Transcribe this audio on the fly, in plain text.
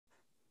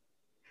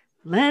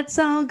Let's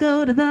all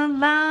go to the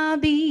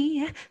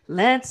lobby.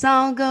 Let's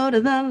all go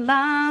to the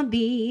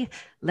lobby.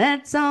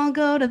 Let's all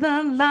go to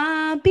the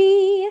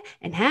lobby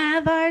and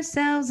have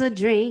ourselves a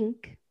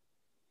drink.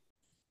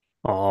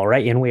 All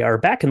right, and we are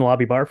back in the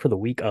lobby bar for the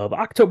week of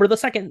October the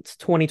 2nd,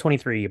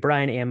 2023.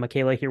 Brian and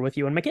Michaela here with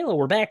you. And Michaela,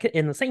 we're back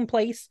in the same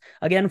place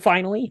again,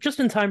 finally, just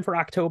in time for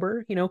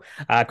October,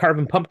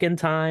 carving pumpkin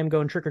time,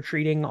 going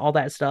trick-or-treating, all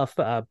that stuff.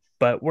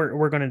 But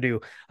we're gonna do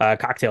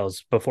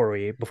cocktails before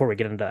we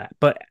get into that.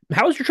 But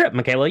how was your trip,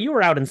 Michaela? You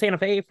were out in Santa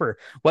Fe for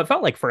what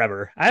felt like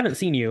forever. I haven't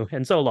seen you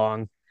in so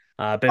long.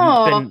 Been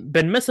Oh, been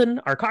been missing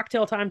our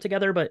cocktail time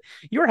together, but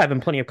you were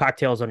having plenty of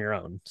cocktails on your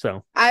own.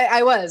 So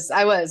I was.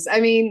 I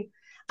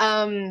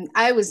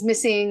was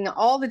missing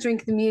all the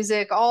drink the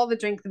music, all the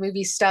drink the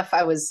movie stuff.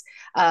 I was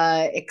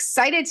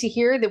excited to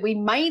hear that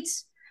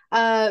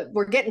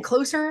we're getting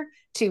closer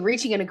to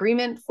reaching an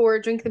agreement for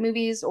drink the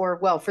movies, or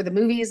well, for the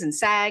movies and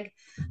SAG.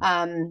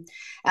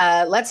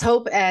 Let's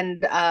hope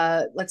and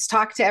let's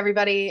talk to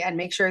everybody and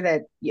make sure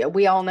that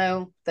we all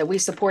know that we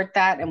support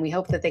that, and we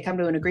hope that they come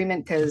to an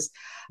agreement because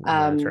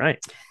that's um,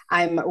 right.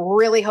 I'm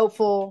really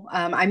hopeful.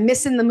 I'm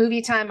missing the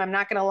movie time. I'm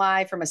not going to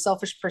lie from a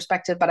selfish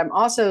perspective, but I'm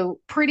also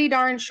pretty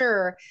darn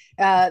sure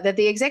that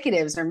the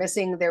executives are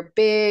missing their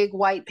big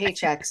white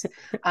paychecks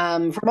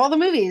from all the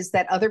movies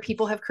that other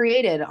people have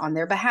created on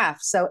their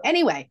behalf. So,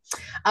 anyway,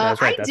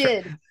 That's right. I That's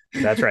right. did.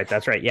 That's right.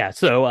 That's right. Yeah.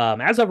 So,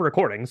 as of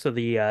recording, so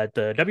the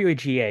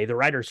WGA, the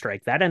writer's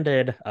strike, that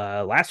ended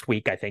last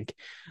week, I think.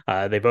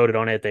 They voted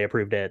on it, they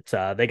approved it,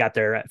 they got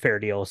their fair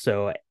deal.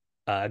 So,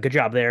 good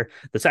job there.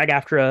 The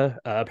SAG-AFTRA,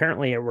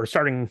 apparently we're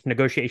starting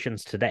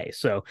negotiations today.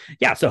 So,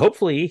 yeah. So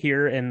hopefully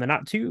here in the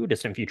not too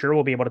distant future,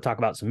 we'll be able to talk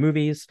about some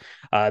movies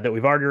that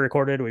we've already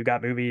recorded. We've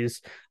got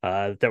movies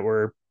that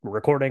we're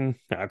recording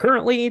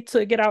currently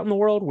to get out in the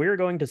world. We're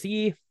going to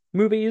see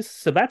movies,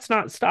 so that's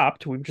not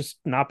stopped. We've just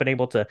not been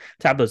able to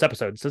have those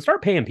episodes. So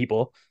start paying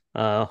people,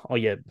 all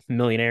you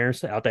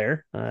millionaires out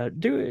there.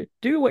 Do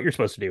what you're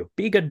supposed to do.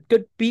 Be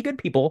good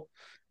people,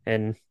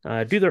 and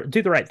do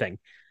the right thing.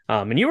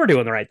 And you were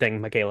doing the right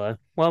thing, Michaela.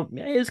 Well,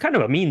 it's kind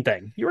of a mean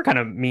thing. You were kind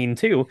of mean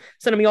too,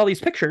 sending me all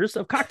these pictures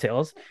of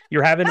cocktails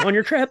you're having on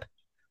your trip.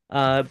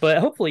 But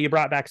hopefully you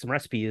brought back some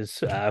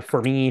recipes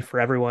for me, for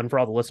everyone, for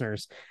all the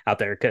listeners out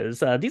there,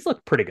 because these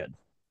look pretty good.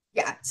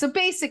 Yeah. So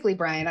basically,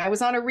 Brian, I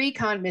was on a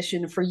recon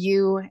mission for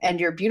you and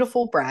your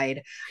beautiful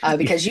bride You,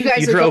 because you you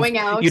guys are drove going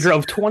out. you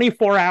drove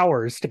 24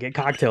 hours to get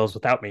cocktails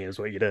without me, is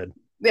what you did.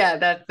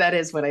 Yeah, that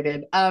is what I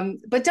did.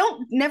 But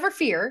don't never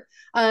fear.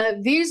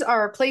 These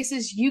are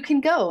places you can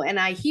go, and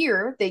I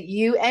hear that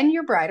you and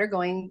your bride are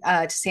going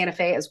to Santa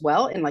Fe as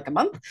well in like a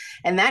month,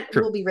 and that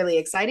True. will be really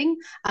exciting.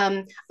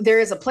 There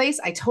is a place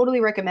I totally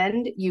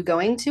recommend you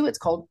going to. It's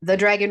called the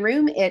Dragon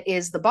Room. It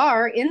is the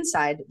bar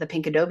inside the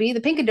Pink Adobe.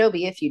 The Pink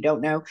Adobe, if you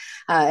don't know,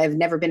 I've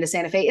never been to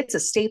Santa Fe. It's a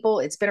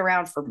staple. It's been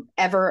around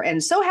forever,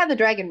 and so had the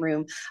Dragon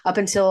Room up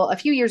until a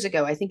few years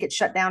ago. I think it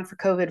shut down for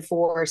COVID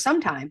for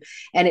some time,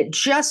 and it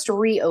just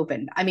reopened.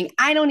 I mean,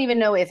 I don't even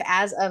know if,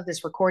 as of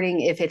this recording,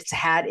 if it's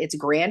had its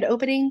grand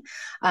opening.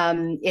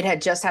 It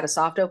had just had a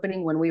soft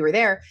opening when we were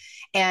there,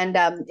 and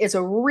it's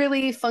a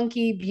really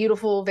funky,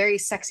 beautiful, very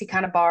sexy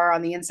kind of bar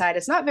on the inside.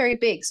 It's not very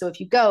big, so if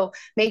you go,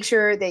 make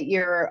sure that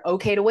you're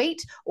okay to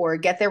wait or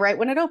get there right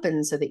when it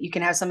opens so that you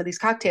can have some of these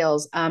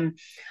cocktails.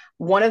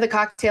 One of the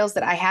cocktails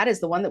that I had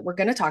is the one that we're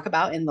going to talk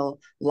about in the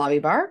lobby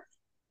bar.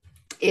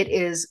 It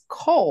is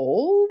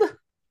called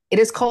it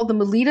is called the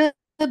Melita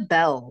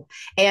Bell.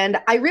 And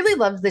I really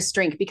love this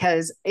drink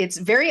because it's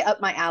very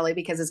up my alley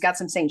because it's got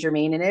some Saint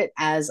Germain in it,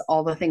 as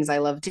all the things I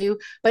love do.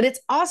 But it's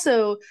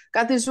also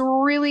got this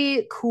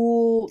really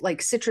cool,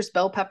 like citrus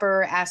bell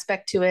pepper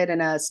aspect to it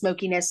and a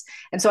smokiness.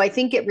 And so I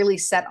think it really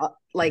set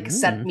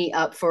Mm, me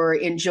up for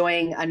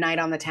enjoying a night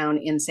on the town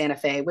in Santa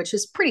Fe, which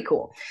is pretty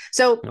cool.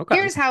 So okay.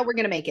 here's how we're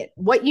gonna make it.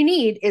 What you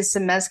need is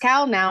some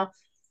mezcal. Now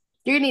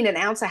you're gonna need an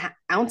ounce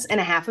and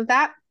a half of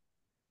that.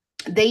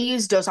 They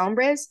use Dos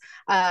Hombres,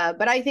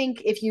 but I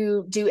think if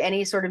you do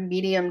any sort of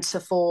medium to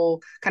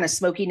full kind of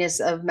smokiness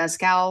of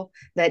mezcal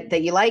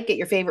that you like, get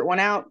your favorite one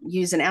out.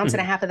 Use an ounce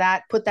and a Mhm. half of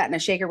that. Put that in a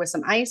shaker with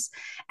some ice.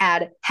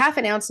 Add half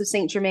an ounce of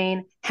Saint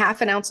Germain,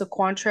 half an ounce of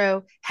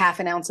Cointreau,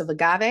 half an ounce of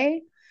agave,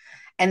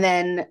 and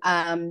then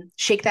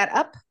shake that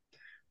up.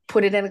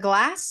 Put it in a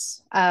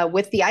glass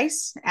with the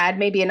ice. Add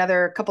maybe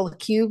another couple of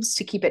cubes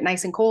to keep it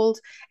nice and cold,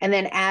 and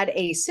then add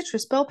a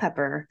citrus bell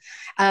pepper.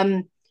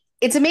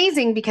 It's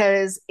amazing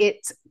because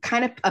it's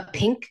kind of a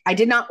pink. I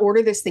did not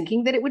order this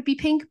thinking that it would be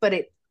pink, but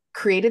it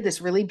created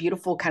this really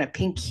beautiful kind of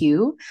pink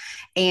hue.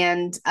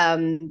 And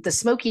the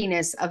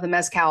smokiness of the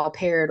mezcal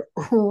paired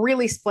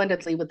really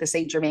splendidly with the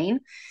Saint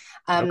Germain.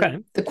 Okay.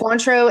 The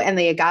Cointreau and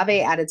the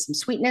agave added some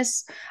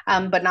sweetness,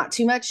 but not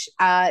too much.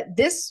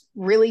 This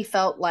really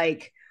felt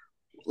like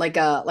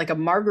a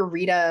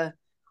margarita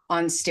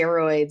on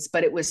steroids,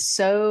 but it was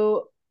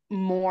so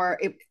more.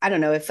 I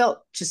don't know. It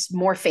felt just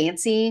more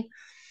fancy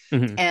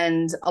Hmm.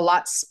 and a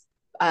lot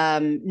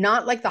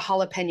not like the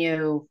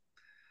jalapeno,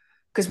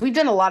 because we've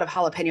done a lot of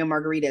jalapeno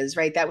margaritas,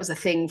 right? That was a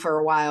thing for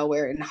a while,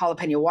 where in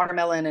jalapeno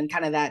watermelon and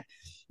kind of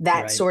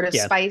that Right. sort of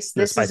Yeah. spice.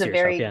 The spicier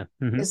stuff.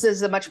 Yeah. This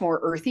is a much more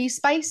earthy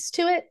spice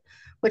to it,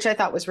 which I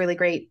thought was really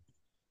great.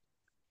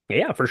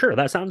 Yeah, for sure.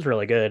 That sounds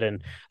really good,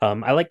 and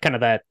I like kind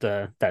of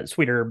that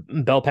sweeter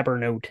bell pepper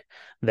note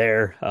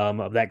there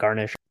of that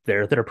garnish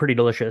there that are pretty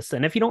delicious.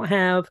 And if you don't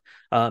have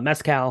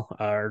mezcal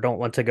or don't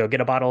want to go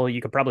get a bottle,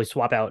 you could probably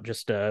swap out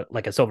just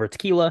like a silver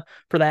tequila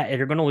for that. And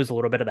you're going to lose a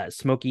little bit of that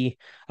smoky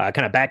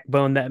kind of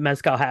backbone that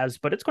mezcal has,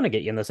 but it's going to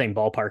get you in the same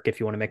ballpark if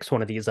you want to mix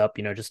one of these up,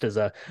 just as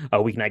a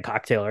weeknight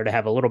cocktail or to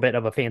have a little bit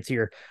of a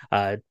fancier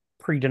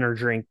pre-dinner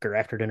drink or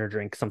after dinner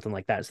drink, something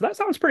like that. So that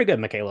sounds pretty good,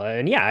 Michaela.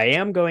 And yeah, I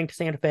am going to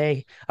Santa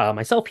Fe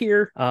myself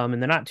here in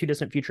the not too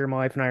distant future. My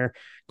wife and I are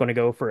going to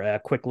go for a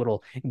quick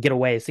little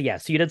getaway. So yeah,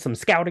 so you did some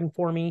scouting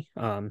for me,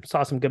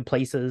 saw some good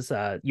places.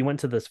 You went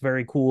to this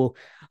very cool,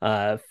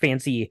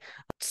 fancy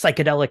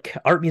psychedelic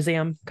art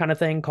museum kind of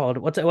thing called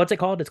what's it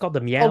called? It's called the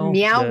Oh, Meow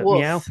Meow.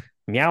 Wolf.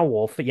 Meow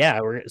Wolf. Yeah,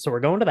 we're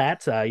going to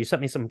that. You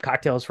sent me some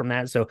cocktails from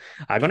that, so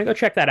I'm gonna go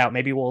check that out.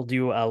 Maybe we'll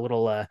do a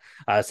little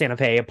Santa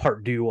Fe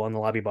part two on the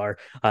lobby bar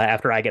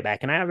after I get back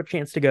and I have a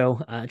chance to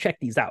go check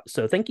these out.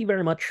 So thank you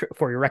very much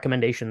for your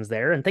recommendations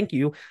there, and thank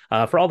you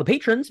for all the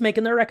patrons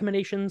making their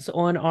recommendations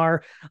on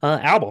our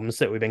albums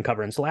that we've been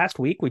covering. So last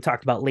week we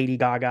talked about Lady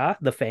Gaga,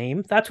 The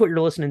Fame. That's what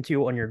you're listening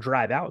to on your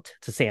drive out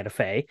to Santa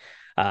Fe.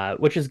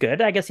 Which is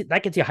good. I guess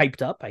that gets you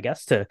hyped up, I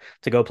guess, to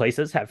go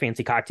places, have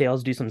fancy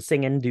cocktails, do some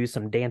singing, do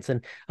some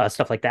dancing,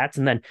 stuff like that.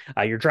 And then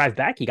your drive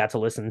back, you got to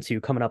listen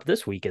to coming up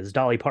this week is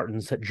Dolly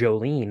Parton's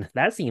Jolene.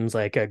 That seems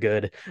like a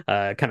good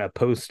kind of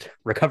post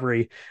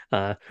recovery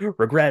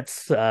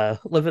regrets,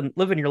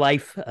 living your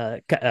life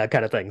kind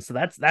of thing. So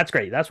that's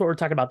great. That's what we're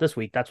talking about this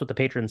week. That's what the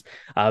patrons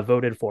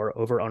voted for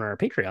over on our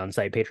Patreon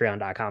site,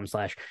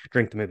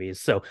 patreon.com/drink the movies.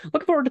 So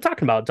looking forward to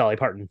talking about Dolly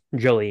Parton,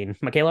 Jolene.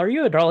 Michaela, are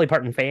you a Dolly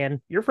Parton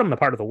fan? You're from the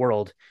part of the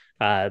world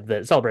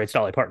that celebrates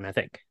Dolly Parton, I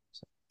think.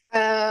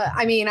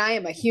 I mean, I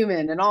am a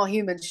human, and all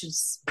humans should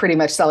pretty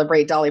much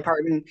celebrate Dolly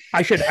Parton.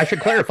 I should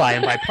clarify,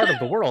 and by part of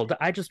the world,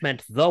 I just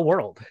meant the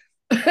world.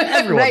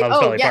 Everyone Right. loves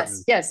Oh, Dolly yes,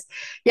 Parton. yes.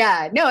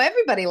 Yeah. No,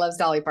 everybody loves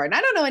Dolly Parton.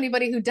 I don't know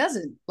anybody who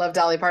doesn't love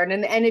Dolly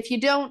Parton. And if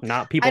you don't,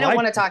 Not I people don't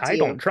want to talk to I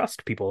don't you.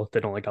 trust people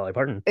that don't like Dolly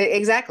Parton.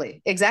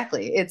 Exactly.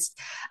 Exactly. It's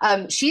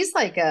she's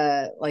like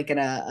a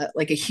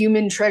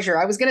human treasure.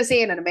 I was gonna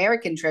say an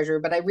American treasure,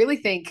 but I really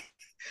think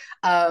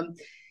um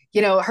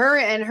her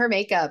and her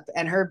makeup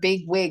and her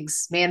big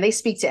wigs, man, they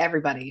speak to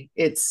everybody.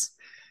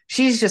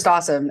 She's just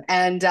awesome.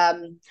 And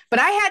but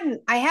I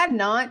had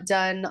not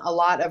done a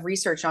lot of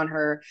research on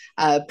her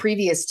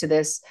previous to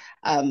this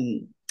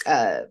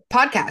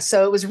podcast.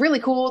 So it was really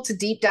cool to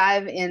deep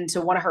dive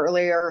into one of her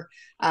earlier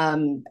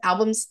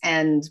albums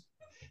and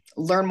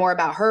learn more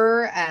about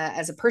her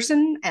as a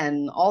person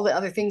and all the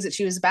other things that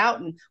she was about.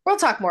 And we'll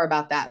talk more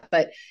about that.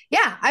 But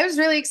yeah, I was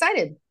really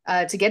excited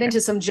to get into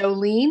some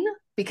Jolene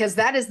because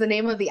that is the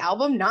name of the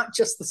album, not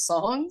just the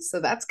song. So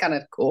that's kind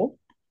of cool.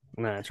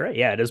 That's right.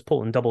 Yeah, it is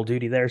pulling double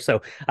duty there.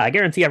 So I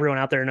guarantee everyone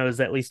out there knows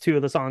at least two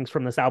of the songs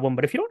from this album.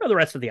 But if you don't know the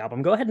rest of the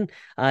album, go ahead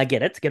and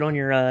get on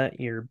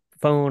your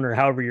phone or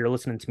however you're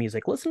listening to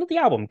music. Listen to the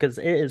album because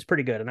it is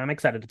pretty good, and I'm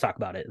excited to talk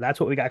about it. That's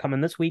what we got coming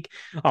this week.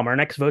 Our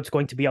next vote's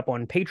going to be up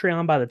on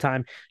Patreon by the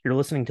time you're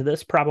listening to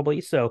this,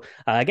 probably. So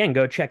again,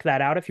 go check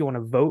that out if you want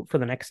to vote for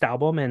the next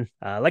album. And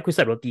like we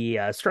said, with the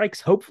strikes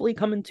hopefully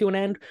coming to an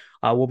end,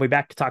 we'll be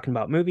back to talking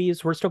about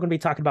movies. We're still going to be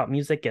talking about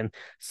music in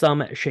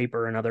some shape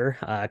or another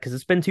because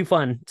it's been too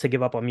fun to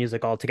give up on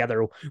music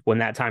altogether when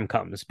that time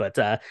comes. But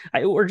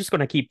we're just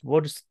going to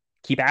we'll just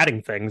keep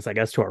adding things, I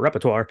guess, to our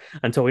repertoire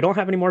until we don't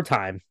have any more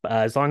time.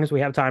 As long as we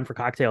have time for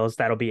cocktails,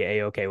 that'll be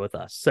a-okay with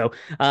us. So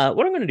what I'm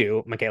going to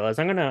do, Michaela, is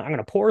I'm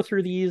gonna pour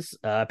through these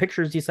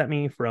pictures you sent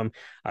me from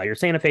your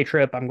Santa Fe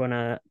trip. I'm going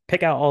to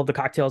pick out all the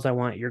cocktails I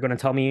want. You're going to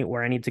tell me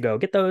where I need to go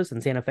get those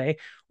in Santa Fe.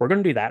 We're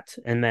going to do that.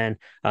 And then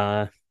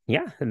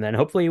yeah, and then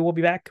hopefully we'll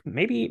be back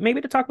maybe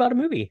to talk about a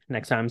movie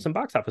next time, some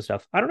box office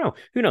stuff. I don't know.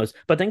 Who knows?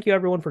 But thank you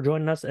everyone for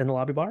joining us in the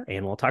lobby bar,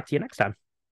 and we'll talk to you next time.